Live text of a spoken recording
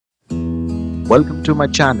Welcome to my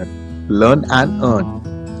channel, Learn and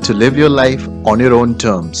Earn, to live your life on your own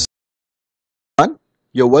terms.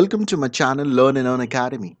 You're welcome to my channel, Learn and Earn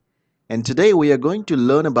Academy. And today we are going to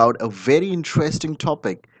learn about a very interesting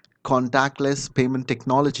topic, contactless payment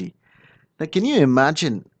technology. Now, can you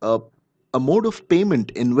imagine a mode of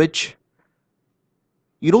payment in which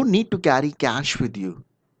you don't need to carry cash with you?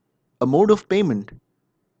 A mode of payment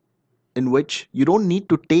in which you don't need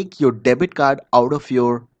to take your debit card out of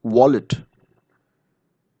your wallet.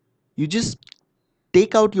 You just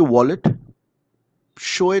take out your wallet,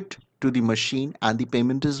 show it to the machine, and the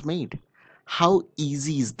payment is made. How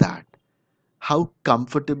easy is that? How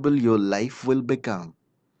comfortable your life will become.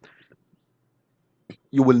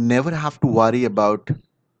 You will never have to worry about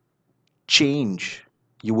change.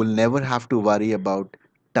 You will never have to worry about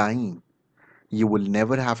time. You will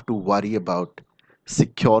never have to worry about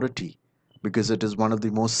security because it is one of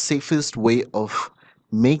the most safest way of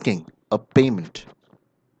making a payment.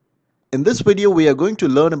 In this video, we are going to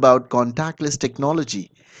learn about contactless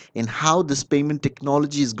technology and how this payment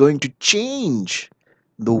technology is going to change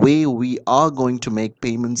the way we are going to make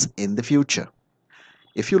payments in the future.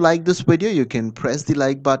 If you like this video, you can press the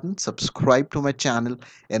like button, subscribe to my channel,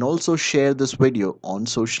 and also share this video on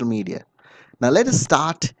social media. Now let us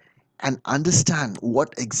start and understand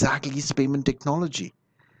what exactly is payment technology.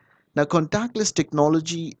 Now, contactless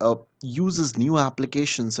technology uses new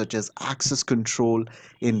applications such as access control,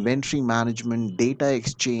 inventory management, data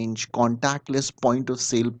exchange, contactless point of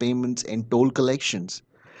sale payments, and toll collections.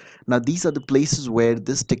 Now, these are the places where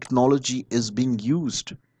this technology is being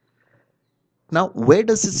used. Now, where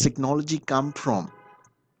does this technology come from?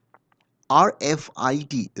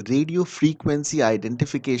 RFID, radio frequency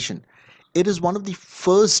identification. It is one of the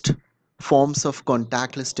first forms of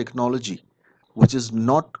contactless technology, which is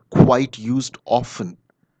not quite used often.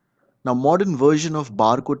 Now, modern version of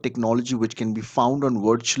barcode technology which can be found on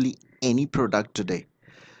virtually any product today.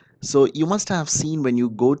 So you must have seen when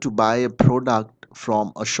you go to buy a product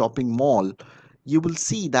from a shopping mall, you will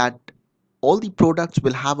see that all the products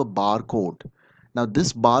will have a barcode. Now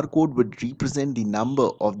this barcode would represent the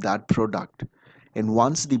number of that product. And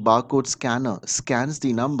once the barcode scanner scans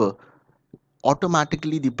the number,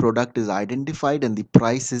 automatically the product is identified and the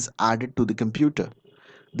price is added to the computer.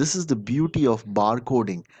 This is the beauty of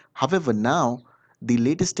barcoding. However, now the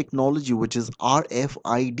latest technology, which is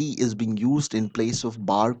RFID, is being used in place of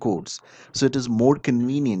barcodes. So it is more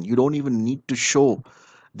convenient. You don't even need to show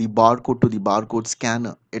the barcode to the barcode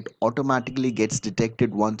scanner. It automatically gets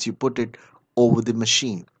detected once you put it over the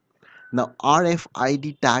machine. Now,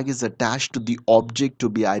 RFID tag is attached to the object to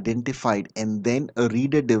be identified, and then a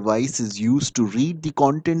reader device is used to read the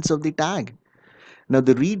contents of the tag. Now,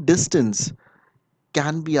 the read distance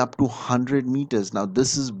can be up to 100 meters. Now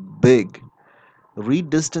this is big. Read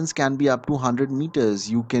distance can be up to 100 meters.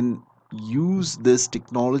 You can use this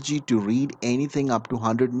technology to read anything up to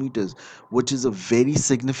 100 meters, which is a very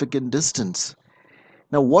significant distance.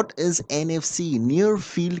 Now, what is NFC? Near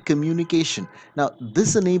field communication. Now,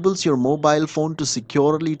 this enables your mobile phone to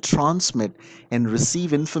securely transmit and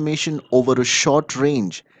receive information over a short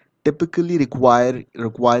range, typically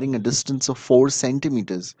requiring a distance of 4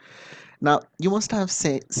 centimeters. Now, you must have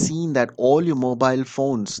seen that all your mobile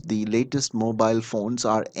phones, the latest mobile phones,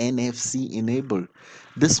 are NFC enabled.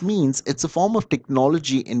 This means it's a form of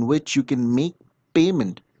technology in which you can make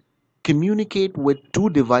payment, communicate with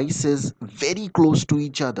two devices very close to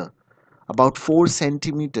each other, about 4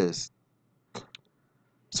 centimeters.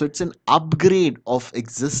 So it's an upgrade of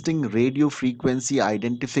existing radio frequency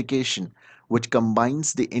identification, which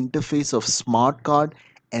combines the interface of smart card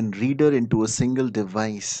and reader into a single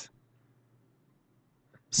device.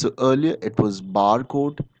 So earlier it was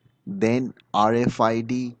barcode, then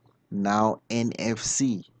RFID, now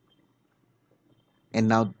NFC. And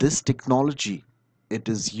now this technology, it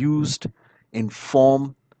is used in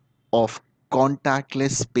form of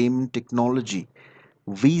contactless payment technology.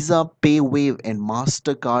 Visa, PayWave and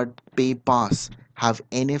Mastercard PayPass have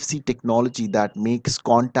NFC technology that makes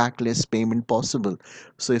contactless payment possible.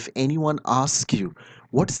 So if anyone asks you,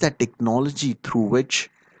 what's that technology through which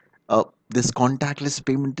this contactless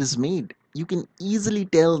payment is made, you can easily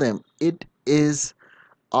tell them it is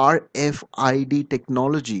RFID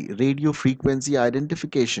technology, radio frequency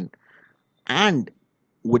identification, and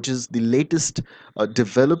which is the latest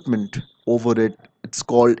development over it. It's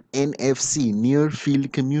called NFC, near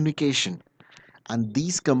field communication, and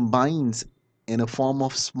these combines in a form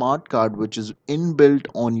of smart card which is inbuilt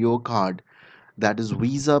on your card, that is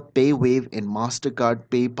Visa, PayWave and Mastercard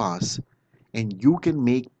PayPass, and you can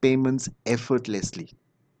make payments effortlessly.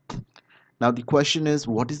 Now the question is,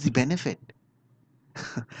 what is the benefit?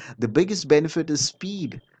 The biggest benefit is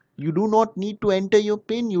speed. You do not need to enter your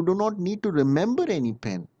PIN, you do not need to remember any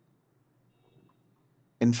PIN.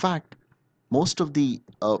 In fact, most of the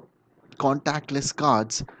contactless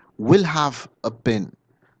cards will have a PIN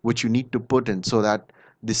which you need to put in so that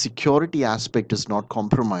the security aspect is not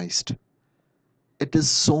compromised. It is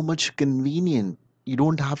so much convenient. You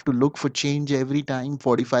don't have to look for change every time,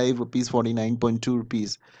 45 rupees, 49.2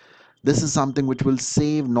 rupees. This is something which will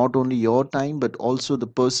save not only your time but also the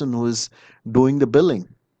person who is doing the billing.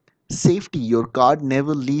 Safety, your card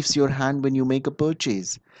never leaves your hand when you make a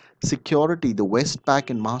purchase. Security, the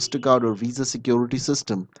Westpac and Mastercard or Visa security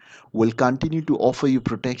system will continue to offer you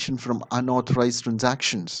protection from unauthorized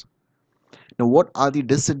transactions. Now, what are the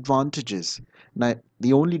disadvantages? Now,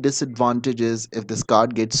 the only disadvantage is if this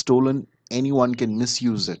card gets stolen, anyone can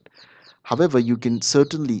misuse it. However, you can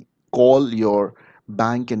certainly call your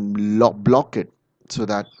bank and block it so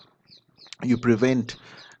that you prevent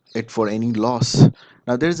it for any loss.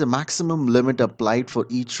 Now, there is a maximum limit applied for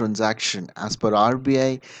each transaction. As per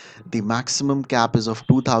RBI, the maximum cap is of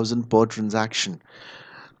 2000 per transaction.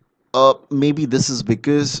 Maybe this is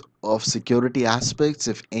because of security aspects.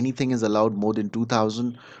 If anything is allowed more than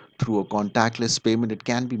 2000 through a contactless payment, it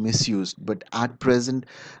can be misused. But at present,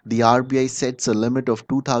 the RBI sets a limit of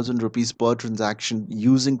 2000 rupees per transaction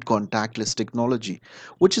using contactless technology,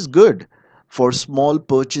 which is good for small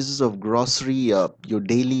purchases of grocery, your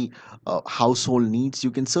daily household needs.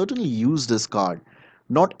 You can certainly use this card.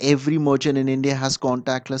 Not every merchant in India has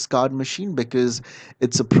contactless card machine because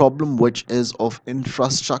it's a problem which is of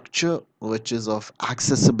infrastructure, which is of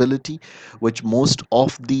accessibility, which most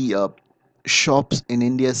of the shops in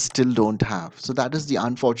India still don't have. So that is the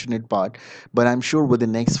unfortunate part. But I'm sure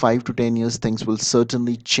within the next 5 to 10 years, things will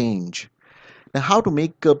certainly change. Now, how to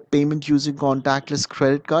make a payment using contactless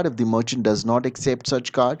credit card if the merchant does not accept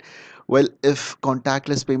such card? Well, if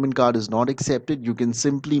contactless payment card is not accepted, you can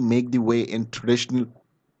simply make the way in traditional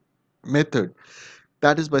method,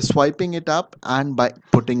 that is by swiping it up and by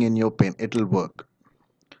putting in your pin. It'll work.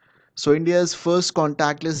 So India's first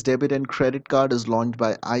contactless debit and credit card is launched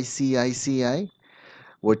by ICICI,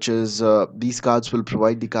 which is these cards will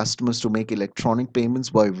provide the customers to make electronic payments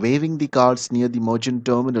by waving the cards near the merchant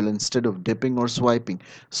terminal instead of dipping or swiping.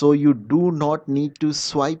 So you do not need to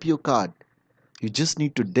swipe your card, you just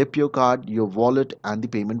need to dip your card, your wallet, and the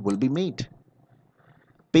payment will be made.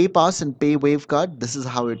 PayPass and PayWave card, this is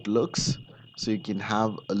how it looks. So you can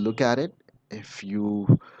have a look at it. If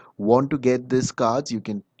you want to get these cards, you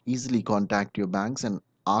can easily contact your banks and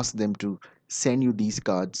ask them to send you these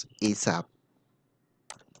cards ASAP.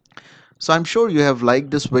 So I'm sure you have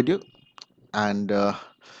liked this video, and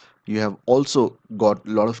you have also got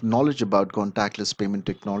a lot of knowledge about contactless payment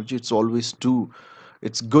technology.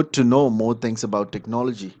 It's good to know more things about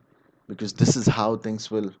technology because this is how things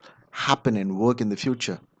will happen and work in the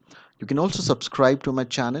future. You can also subscribe to my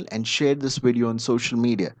channel and share this video on social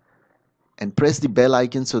media and press the bell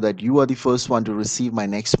icon so that you are the first one to receive my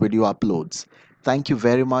next video uploads. Thank you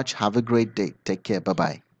very much. Have a great day. Take care. Bye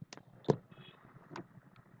bye.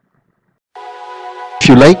 If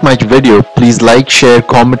you like my video, please like, share,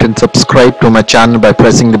 comment and subscribe to my channel by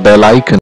pressing the bell icon.